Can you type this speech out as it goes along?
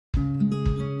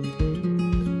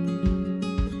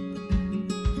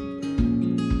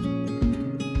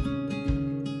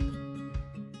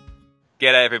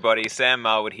G'day everybody, Sam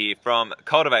Marwood here from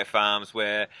Cultivate Farms,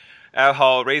 where our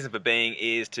whole reason for being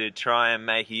is to try and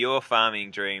make your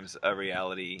farming dreams a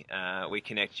reality. We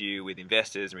connect you with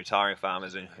investors and retiring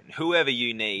farmers and whoever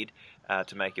you need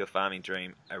to make your farming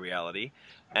dream a reality.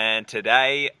 And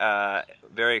today,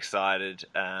 very excited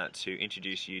to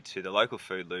introduce you to the local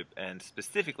food loop, and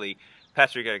specifically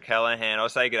Patrick O'Callaghan. I'll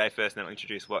say g'day first and then I'll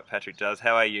introduce what Patrick does.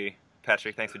 How are you,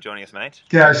 Patrick? Thanks for joining us, mate.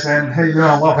 G'day, Sam. How you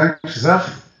doing? Well, thanks.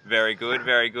 Yourself? Very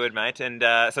good, mate. And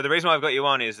so the reason why I've got you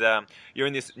on is you're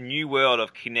in this new world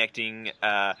of connecting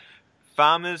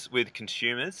farmers with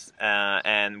consumers,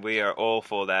 and we are all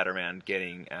for that around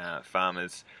getting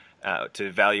farmers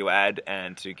to value add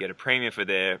and to get a premium for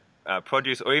their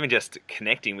produce, or even just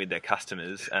connecting with their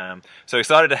customers. So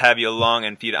excited to have you along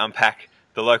and for you to unpack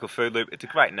the local food loop. It's a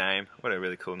great name. What a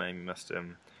really cool name. You must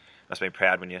have been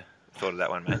proud when you thought of that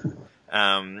one,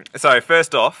 mate. So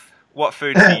first off, what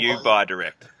food do you buy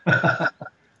direct? Yeah,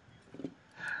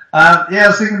 I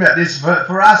was thinking about this.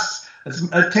 For us,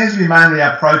 it tends to be mainly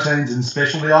our proteins and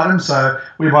specialty items. So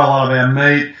we buy a lot of our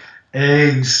meat,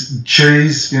 eggs,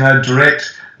 cheese,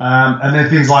 direct, and then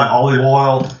things like olive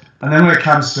oil. And then when it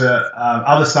comes to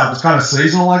other stuff, it's kind of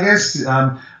seasonal, I guess.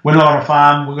 We're not on a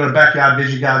farm. We've got a backyard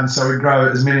veggie garden, so we grow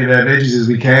as many of our veggies as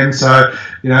we can. So,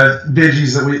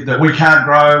 veggies that we can't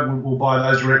grow, we'll buy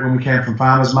those direct when we can from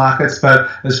farmers markets. But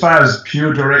as far as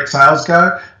pure direct sales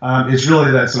go, it's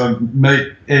really that sort of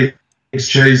meat, eggs,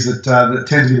 cheese that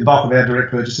tends to be the bulk of our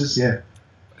direct purchases. Yeah.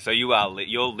 So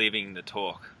you're living the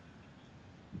talk.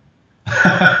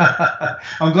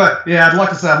 I'm glad. Yeah, I'd like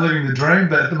to say I'm living the dream,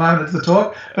 but at the moment it's the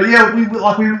talk. But yeah, we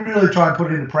really try and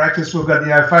put it into practice. We've got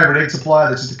favourite egg supplier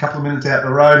that's just a couple of minutes out the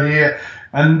road here,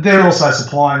 and they're also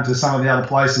supplying to some of the other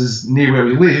places near where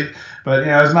we live. But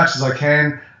as much as I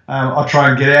can, I try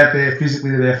and get out there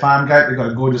physically to their farm gate. They've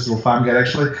got a gorgeous little farm gate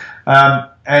actually,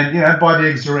 and buy the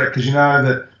eggs direct because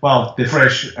that they're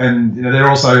fresh, and they're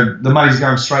also the money's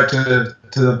going straight to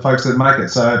the folks that make it.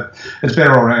 So it's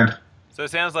better all around. So it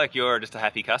sounds like you're just a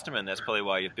happy customer, and that's probably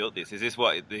why you've built this. Is this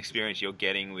what the experience you're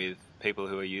getting with people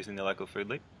who are using the local food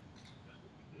loop?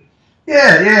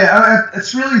 Yeah.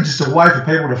 It's really just a way for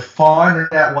people to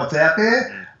find out what's out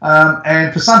there.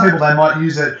 And for some people, they might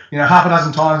use it, half a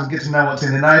dozen times and get to know what's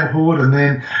in their neighbourhood. And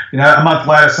then, a month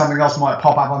later, something else might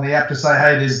pop up on the app to say,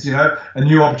 hey, there's, a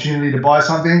new opportunity to buy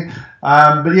something.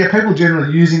 But yeah, people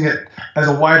generally using it as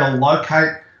a way to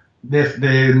locate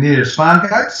their nearest farm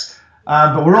gates.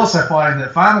 But we're also finding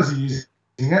that farmers are using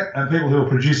it, and people who are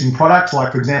producing products,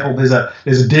 like for example, there's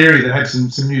a dairy that had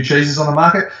some new cheeses on the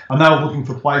market, and they were looking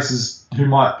for places who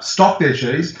might stock their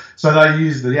cheese, so they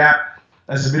use the app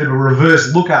as a bit of a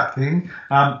reverse lookup thing,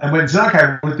 and went and said,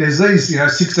 okay, well, if there's these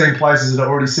 16 places that are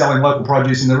already selling local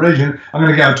produce in the region, I'm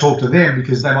going to go and talk to them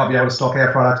because they might be able to stock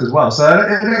our product as well. So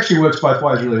it actually works both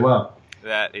ways really well.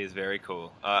 That is very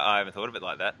cool. I haven't thought of it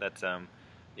like that. That's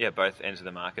both ends of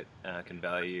the market can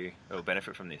value or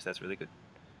benefit from this. That's really good.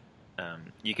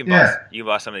 You can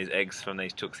buy some of these eggs from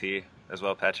these chooks here as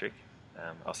well, Patrick.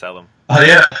 I'll sell them. Oh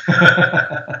yeah.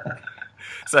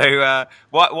 So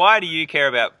why do you care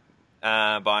about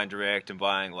buying direct and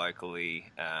buying locally,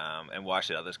 and why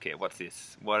should others care? What's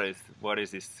this? What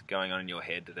is this going on in your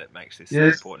head that makes this so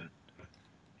important?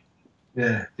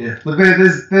 Yeah. Look,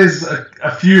 there's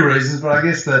a few reasons, but I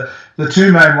guess the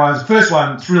two main ones. The first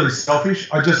one, it's really selfish.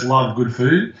 I just love good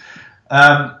food,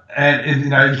 and you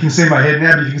can see my head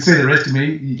now, but if you can see the rest of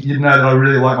me, you'd know that I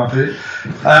really like my food,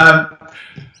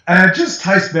 and it just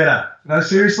tastes better.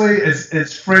 Seriously,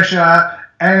 it's fresher,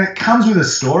 and it comes with a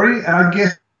story. And I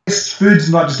guess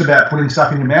food's not just about putting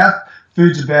stuff in your mouth.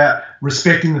 Food's about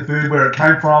respecting the food where it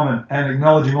came from and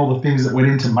acknowledging all the things that went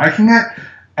into making it.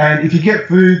 And if you get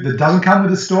food that doesn't come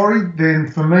with a story,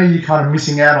 then for me, you're kind of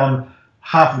missing out on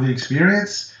half of the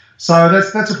experience. So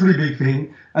that's a pretty big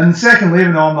thing. And secondly,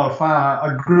 even though I'm not a farmer,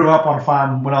 I grew up on a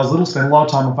farm when I was little, spent a lot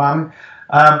of time on farming.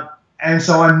 And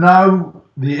so I know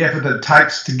the effort that it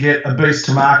takes to get a beast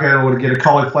to market, or to get a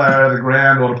cauliflower out of the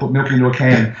ground, or to put milk into a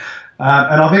can.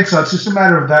 And I think so it's just a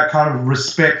matter of that kind of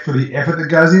respect for the effort that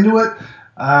goes into it.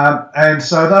 And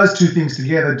so those two things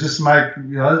together just make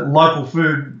local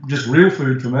food just real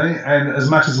food for me. And as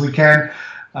much as we can,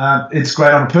 it's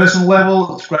great on a personal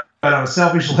level, it's great on a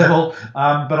selfish level,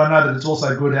 but I know that it's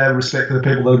also good to have respect for the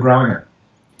people that are growing it.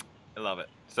 I love it.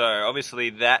 So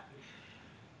obviously that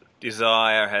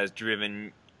desire has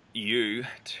driven you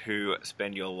to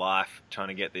spend your life trying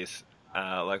to get this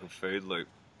local food loop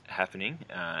happening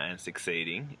and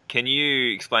succeeding. Can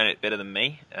you explain it better than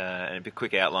me, and a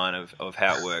quick outline of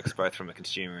how it works, both from a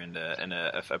consumer and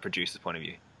a producer's point of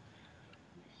view?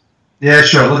 Yeah,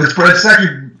 sure. Look, it's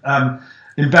actually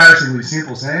embarrassingly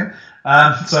simple, Sam.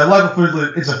 So Local Food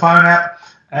Loop, it's a phone app,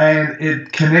 and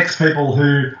it connects people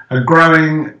who are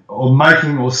growing or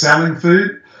making or selling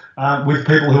food with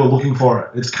people who are looking for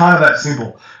it. It's kind of that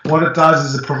simple. What it does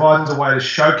is it provides a way to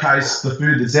showcase the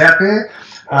food that's out there.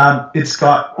 It's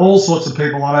got all sorts of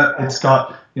people on it. It's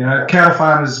got cattle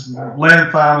farmers,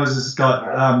 lamb farmers. It's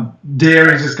got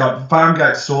dairies. It's got farm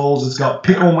gate stalls. It's got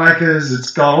pickle makers.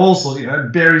 It's got all sorts.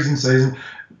 Berries in season.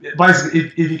 Basically,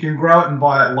 if you can grow it and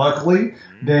buy it locally,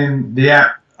 then the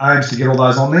app aims to get all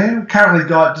those on there. We've currently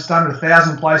got just under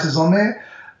 1,000 places on there.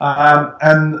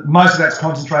 And most of that's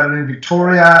concentrated in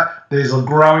Victoria. There's a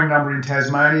growing number in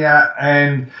Tasmania,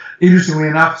 and interestingly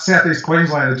enough, Southeast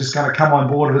Queensland are just going to come on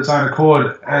board of its own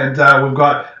accord, and we've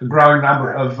got a growing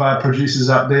number of producers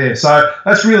up there. So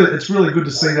it's really good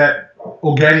to see that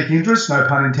organic interest, no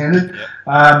pun intended,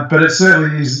 but it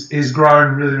certainly is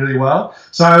growing really, really well.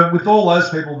 So with all those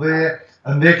people there,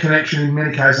 and their connection in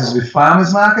many cases with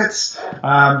farmers markets,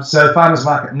 so farmers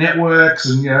market networks,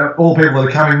 and all people that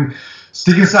are coming,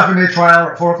 sticking stuff in their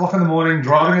trailer at 4 o'clock in the morning,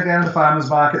 driving it down to the farmers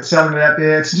market, selling it out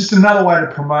there. It's just another way to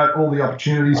promote all the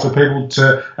opportunities for people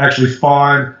to actually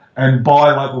find and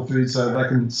buy local food, so they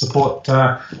can support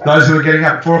those who are getting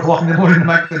up at 4 o'clock in the morning to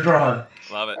make the drive.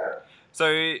 Love it.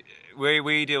 So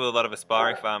we deal with a lot of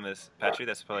aspiring farmers, Patrick.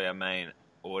 That's probably our main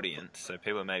audience. So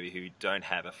people maybe who don't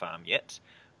have a farm yet,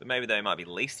 but maybe they might be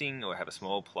leasing or have a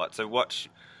small plot. So what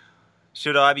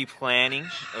should I be planning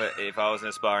if I was an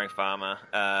aspiring farmer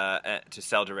to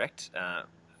sell direct?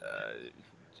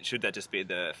 Should that just be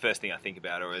the first thing I think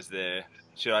about, or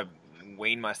should I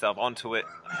wean myself onto it?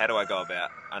 How do I go about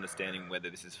understanding whether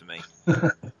this is for me?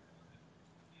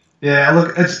 Yeah,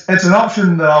 look, it's an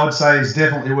option that I would say is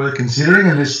definitely worth considering,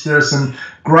 and there are some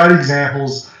great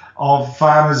examples of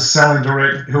farmers selling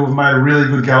direct who have made a really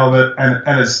good go of it,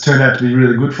 and it's turned out to be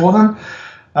really good for them.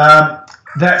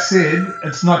 That said,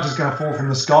 it's not just going to fall from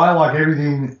the sky like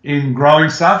everything in growing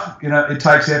stuff. It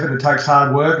takes effort, it takes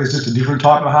hard work. It's just a different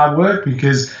type of hard work,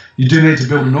 because you do need to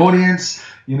build an audience.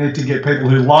 You need to get people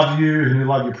who love you, who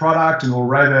love your product and will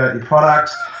rave about your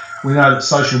product. We know that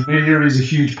social media is a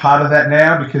huge part of that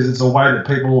now, because it's a way that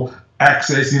people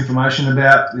access information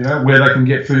about where they can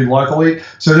get food locally.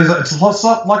 So it's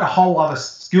like a whole other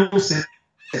skill set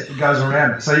that goes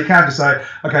around it. So you can't just say,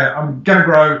 okay, I'm going to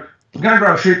grow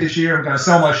a sheep this year. I'm going to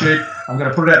sell my sheep. I'm going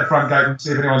to put it out the front gate and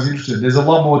see if anyone's interested. There's a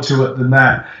lot more to it than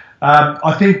that.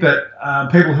 I think that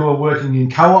people who are working in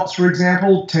co-ops, for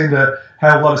example, tend to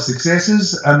have a lot of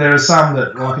successes, and there are some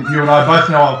that I think you and I both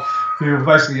know of who have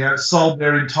basically sold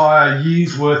their entire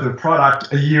year's worth of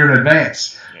product a year in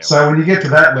advance. Yeah. So when you get to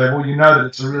that level, you know that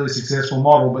it's a really successful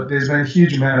model, but there's been a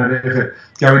huge amount of effort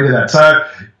go into that. So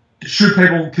should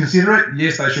people consider it?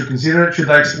 Yes, they should consider it. Should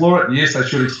they explore it? Yes, they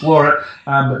should explore it,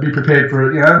 but be prepared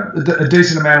for a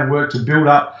decent amount of work to build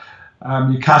up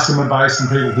your customer base and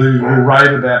people who will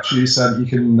rave about you, so that you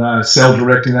can sell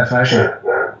direct in that fashion.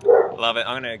 Love it.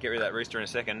 I'm going to get rid of that rooster in a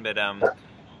second, but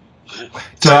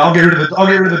so I'll get rid of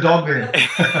the dog then.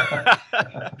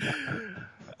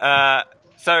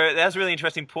 So that's a really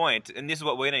interesting point, and this is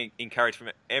what we're going to encourage from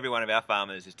every one of our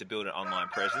farmers, is to build an online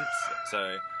presence.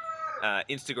 So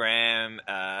Instagram,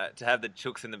 to have the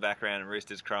chooks in the background and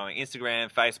roosters crowing.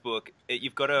 Instagram, Facebook.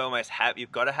 You've got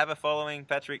to have a following,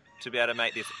 Patrick, to be able to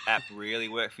make this app really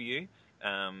work for you.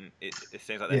 It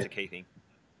seems like that's a key thing.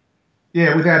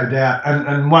 Yeah, without a doubt.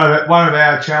 And one of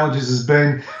our challenges has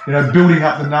been, building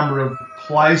up the number of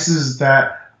places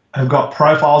that have got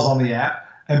profiles on the app,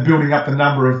 and building up the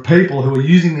number of people who are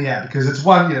using the app, because it's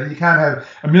you can't have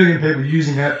 1 million people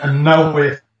using it and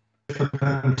nowhere for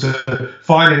them to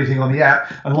find anything on the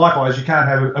app, and likewise you can't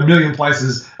have 1 million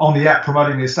places on the app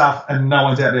promoting their stuff and no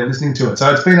one's out there listening to it.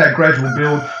 So it's been that gradual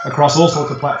build across all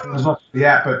sorts of platforms, not just the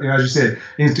app, but as you said,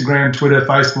 Instagram, Twitter,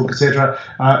 Facebook, etc.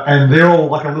 And they're all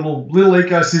like a little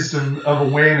ecosystem of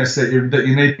awareness that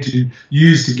you need to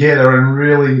use together and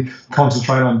really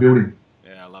concentrate on building.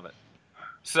 Yeah, I love it.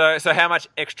 So how much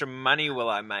extra money will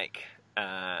I make,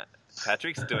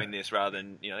 Patrick's doing this rather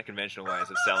than conventional ways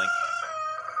of selling?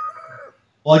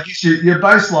 Like your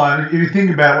baseline, if you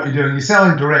think about what you're doing, you're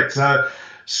selling direct, so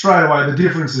straight away the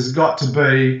difference has got to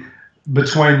be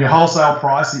between your wholesale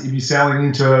price that you'd be selling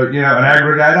into an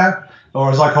aggregator, or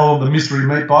as I call them, the mystery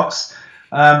meat box.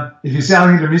 If you're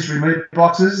selling into mystery meat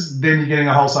boxes, then you're getting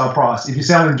a wholesale price. If you're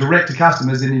selling direct to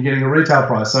customers, then you're getting a retail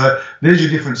price. So there's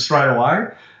your difference straight away.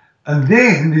 And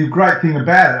then the great thing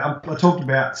about it, I talked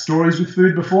about stories with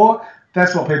food before.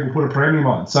 That's what people put a premium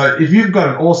on. So if you've got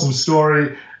an awesome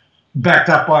story backed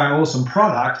up by an awesome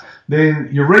product, then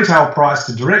your retail price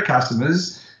to direct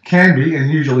customers can be, and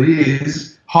usually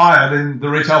is, higher than the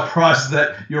retail price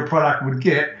that your product would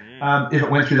get if it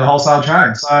went through the wholesale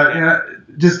chain. So,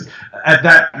 just at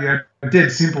that,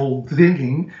 dead simple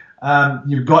thinking,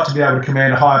 you've got to be able to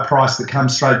command a higher price that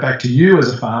comes straight back to you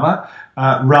as a farmer,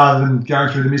 rather than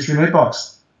going through the mystery meat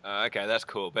box. Okay, that's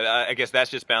cool. But I guess that's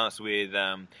just balanced with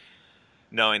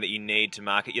knowing that you need to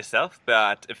market yourself.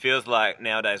 But it feels like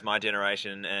nowadays my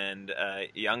generation and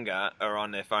younger are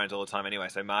on their phones all the time anyway.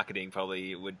 So marketing probably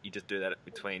you just do that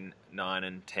between 9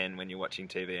 and 10 when you're watching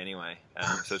TV anyway.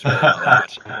 So it's really not that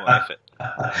much more effort.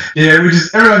 Yeah,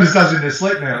 everyone just does it in their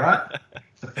sleep now, right?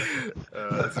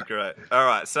 That's great. All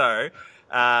right, so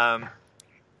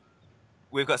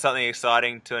we've got something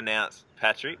exciting to announce,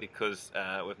 Patrick, because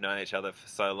we've known each other for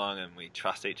so long and we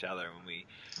trust each other and we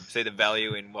see the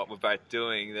value in what we're both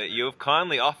doing, that you've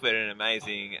kindly offered an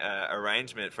amazing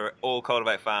arrangement for all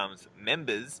Cultivate Farms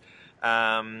members.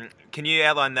 Can you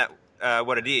outline that,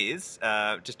 what it is,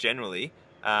 just generally,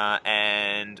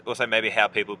 and also maybe how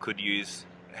people could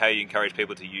how you encourage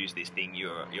people to use this thing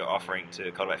you're offering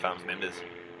to Cultivate Farms members?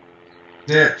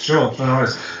 Yeah, sure. No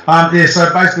worries.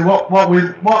 So basically,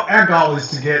 what our goal is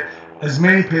to get as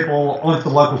many people onto the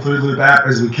local Food Loop app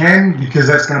as we can, because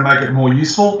that's going to make it more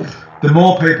useful. The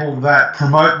more people that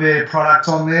promote their products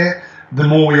on there, the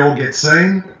more we all get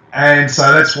seen. And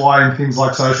so that's why in things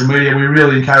like social media, we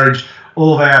really encourage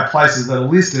all of our places that are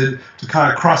listed to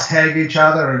kind of cross-tag each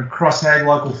other and cross-tag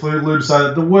local Food Loop, so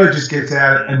that the word just gets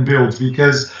out and builds.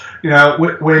 Because,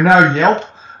 we're no Yelp.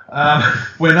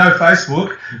 We're no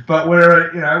Facebook, but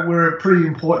we're a pretty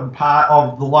important part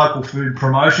of the local food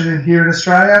promotion here in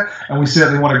Australia, and we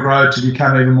certainly want to grow to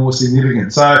become even more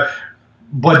significant. So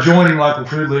by joining local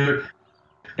Food Loop,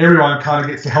 everyone kind of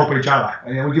gets to help each other.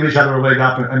 We give each other a leg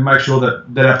up and make sure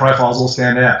that our profiles all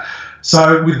stand out.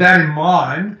 So with that in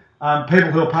mind,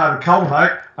 people who are part of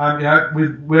Cultivate,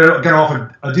 we're going to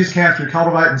offer a discount through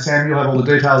Cultivate, and Sam, you'll have all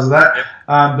the details of that.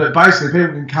 But basically,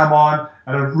 people can come on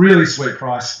at a really sweet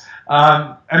price,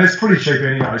 and it's pretty cheap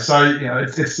anyway. So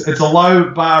it's a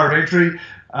low bar of entry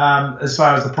as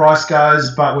far as the price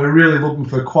goes, but we're really looking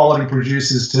for quality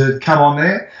producers to come on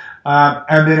there.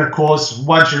 And then, of course,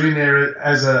 once you're in there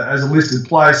as a listed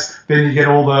place, then you get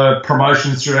all the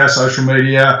promotions through our social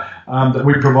media that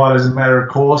we provide as a matter of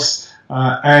course.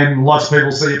 And lots of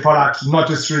people see your product not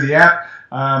just through the app,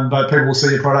 but people will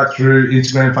see your product through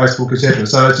Instagram, Facebook, etc.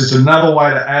 So it's just another way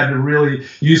to add a really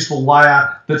useful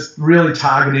layer that's really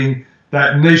targeting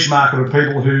that niche market of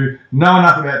people who know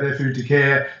enough about their food to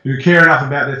care, who care enough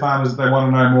about their farmers that they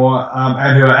want to know more,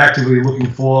 and who are actively looking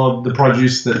for the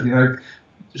produce that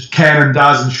can and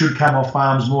does and should come off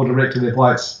farms more direct to their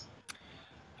plates.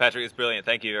 Patrick, it's brilliant.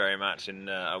 Thank you very much, and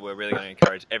we're really going to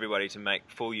encourage everybody to make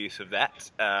full use of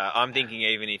that. I'm thinking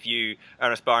even if you are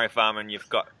an aspiring farmer and you've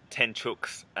got 10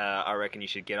 chooks, I reckon you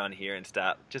should get on here and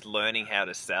start just learning how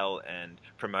to sell and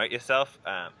promote yourself.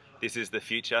 This is the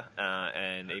future,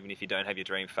 and even if you don't have your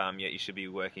dream farm yet, you should be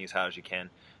working as hard as you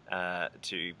can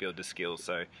to build the skills.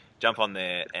 So jump on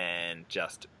there and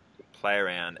just play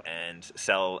around and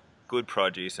sell good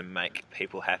produce and make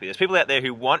people happy. There's people out there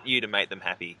who want you to make them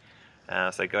happy.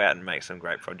 So go out and make some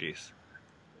great produce.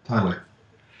 Totally.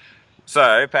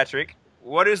 So, Patrick,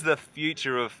 what is the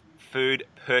future of food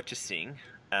purchasing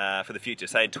for the future?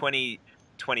 Say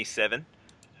 2027,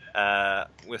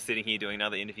 we're sitting here doing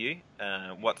another interview.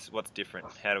 What's different?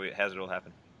 How's it all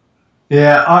happen?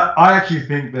 Yeah, I actually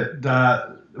think that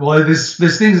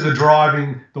there's things that are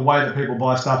driving the way that people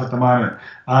buy stuff at the moment.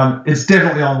 It's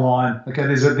definitely online. Okay,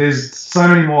 there's so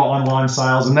many more online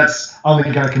sales, and that's only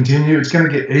going to continue. It's going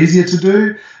to get easier to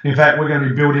do. In fact, we're going to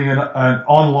be building an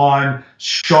online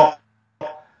shop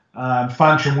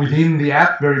function within the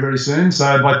app very, very soon.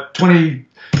 So by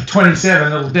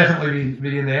 2027, it'll definitely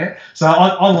be in there. So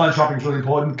online shopping is really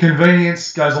important.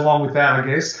 Convenience goes along with that, I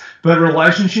guess. But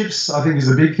relationships, I think,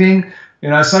 is a big thing.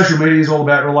 Social media is all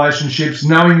about relationships.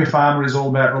 Knowing your farmer is all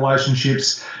about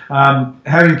relationships.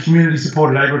 Having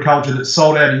community-supported agriculture that's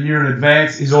sold out a year in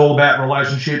advance is all about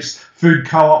relationships. Food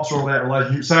co-ops are all about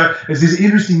relationships. So there's this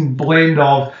interesting blend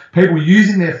of people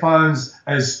using their phones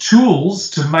as tools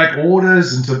to make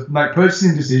orders and to make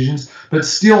purchasing decisions, but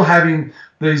still having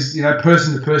these,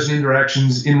 person-to-person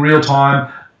interactions in real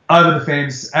time, over the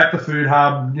fence, at the food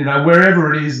hub,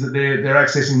 wherever it is that they're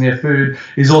accessing their food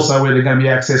is also where they're going to be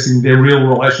accessing their real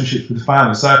relationships with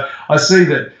farmers. So I see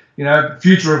that,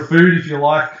 future of food, if you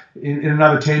like, in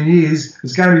another 10 years,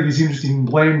 it's going to be this interesting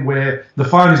blend where the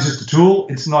phone is just a tool.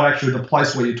 It's not actually the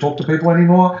place where you talk to people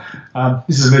anymore.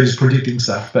 This is me just predicting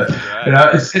stuff, but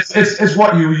it's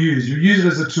what you use. You use it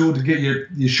as a tool to get your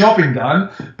shopping done,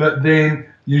 but then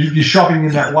you're shopping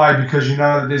in that way because you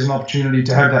know that there's an opportunity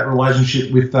to have that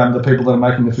relationship with the people that are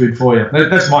making the food for you.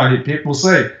 That's my hit tip. We'll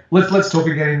see. Let's talk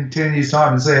again in 10 years'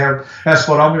 time and see how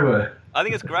spot on we were. I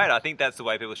think it's great. I think that's the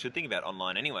way people should think about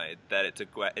online anyway. That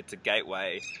it's a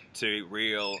gateway to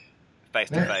real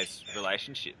face-to-face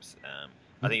relationships.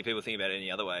 I think if people think about it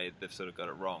any other way, they've sort of got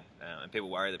it wrong. And people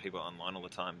worry that people are online all the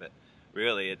time, but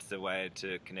really it's a way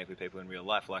to connect with people in real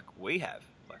life, like we have.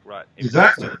 Like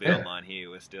Exactly. Still a bit online here,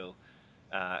 we're still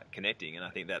connecting, and I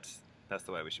think that's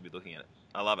the way we should be looking at it.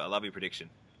 I love it. I love your prediction.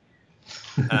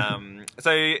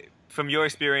 So, from your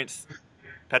experience,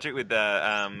 Patrick, with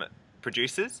the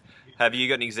producers, have you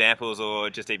got any examples, or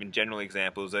just even general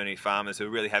examples, of any farmers who are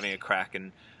really having a crack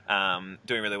and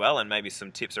doing really well, and maybe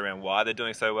some tips around why they're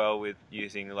doing so well with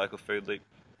using the Local Food Loop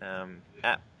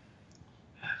app?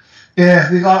 Yeah,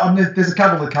 there's a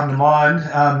couple that come to mind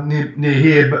near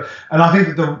here, and I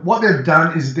think that what they've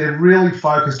done is they're really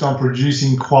focused on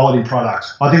producing quality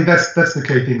products. I think that's the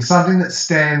key thing, something that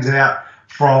stands out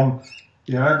from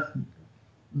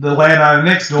the landowner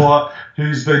next door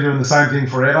who's been doing the same thing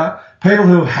forever. People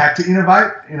who have had to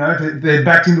innovate, they're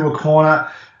backed into a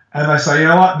corner and they say, you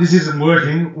know what, this isn't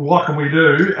working, what can we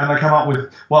do? And they come up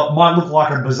with what might look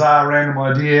like a bizarre random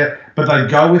idea, but they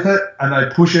go with it and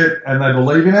they push it and they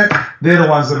believe in it. They're the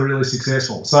ones that are really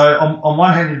successful. So on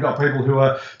one hand, you've got people who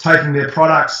are taking their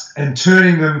products and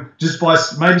turning them just by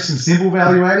maybe some simple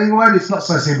value adding. Maybe it's not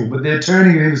so simple, but they're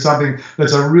turning it into something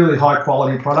that's a really high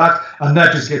quality product, and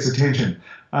that just gets attention.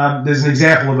 There's an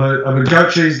example of a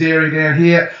goat cheese dairy down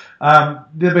here.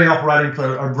 They've been operating for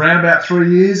around about 3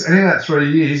 years, and in that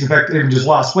 3 years, in fact, even just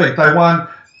last week, they won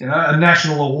a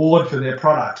national award for their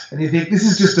product. And you think, this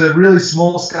is just a really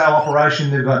small scale operation.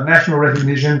 They've got national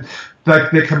recognition.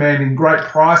 They're commanding great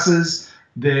prices.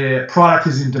 Their product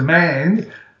is in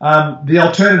demand. The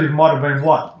alternative might have been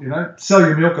what? Sell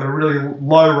your milk at a really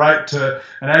low rate to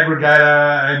an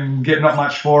aggregator and get not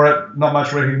much for it, not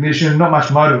much recognition, not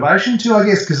much motivation to, I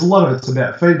guess, because a lot of it's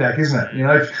about feedback, isn't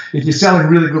it? If you're selling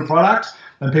really good product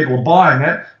and people are buying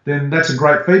it, then that's a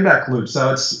great feedback loop.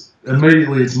 So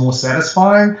it's more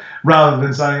satisfying rather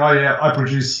than saying, oh yeah, I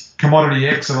produce commodity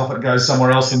X and off it goes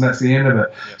somewhere else and that's the end of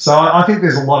it. So I think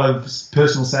there's a lot of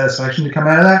personal satisfaction to come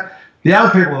out of that. The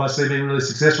other people that I see being really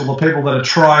successful are people that are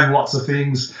trying lots of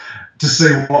things to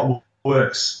see what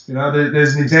works.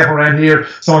 There's an example around here,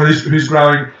 someone who's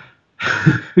growing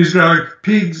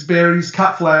pigs, berries,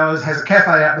 cut flowers, has a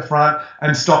cafe out the front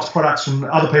and stocks products from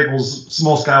other people's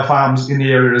small-scale farms in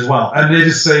the area as well. And they're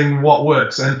just seeing what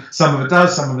works. And some of it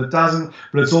does, some of it doesn't,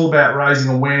 but it's all about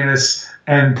raising awareness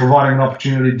and providing an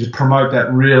opportunity to promote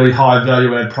that really high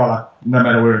value-add product no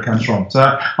matter where it comes from. So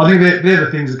I think they're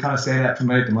the things that kind of stand out for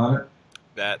me at the moment.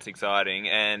 That's exciting,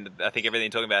 and I think everything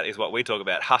you're talking about is what we talk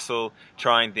about: hustle,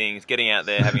 trying things, getting out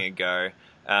there, having a go.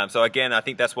 So again, I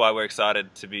think that's why we're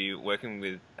excited to be working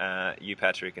with you,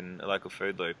 Patrick, and the Local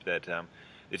Food Loop. That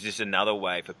it's just another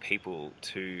way for people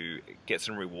to get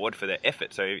some reward for their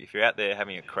effort. So if you're out there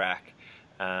having a crack,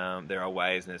 there are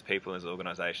ways, and there's people, there's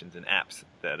organisations, and apps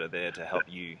that are there to help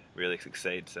you really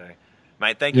succeed. So,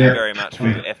 mate, thank you very much for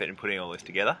your effort in putting all this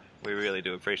together. We really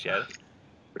do appreciate it.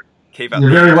 Keep up.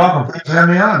 You're very welcome. Thanks for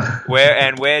having me on.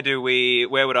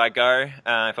 Where would I go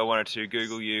if I wanted to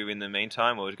Google you in the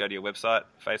meantime, or go to your website,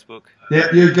 Facebook?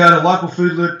 Yeah, you go to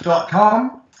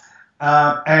localfoodloop.com,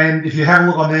 and if you have a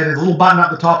look on there's a little button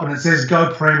up the top and it says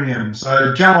Go Premium.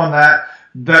 So jump on that.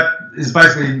 That is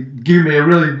basically giving me a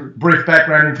really brief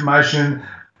background information,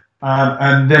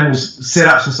 and then we'll set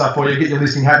up some stuff for you, get your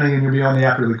listing happening, and you'll be on the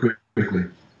app really quickly.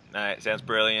 No, it sounds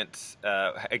brilliant.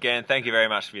 Again, thank you very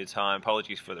much for your time.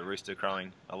 Apologies for the rooster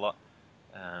crowing a lot.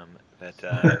 But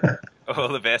all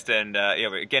the best. And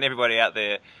again, everybody out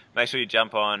there, make sure you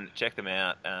jump on, check them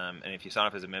out. And if you sign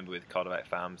up as a member with Cultivate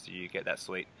Farms, you get that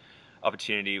sweet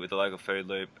opportunity with the Local Food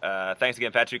Loop. Thanks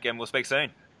again, Patrick, and we'll speak soon.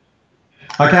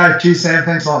 Okay, cheers, Sam.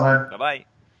 Thanks a lot, mate.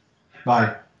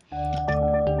 Bye-bye. Bye.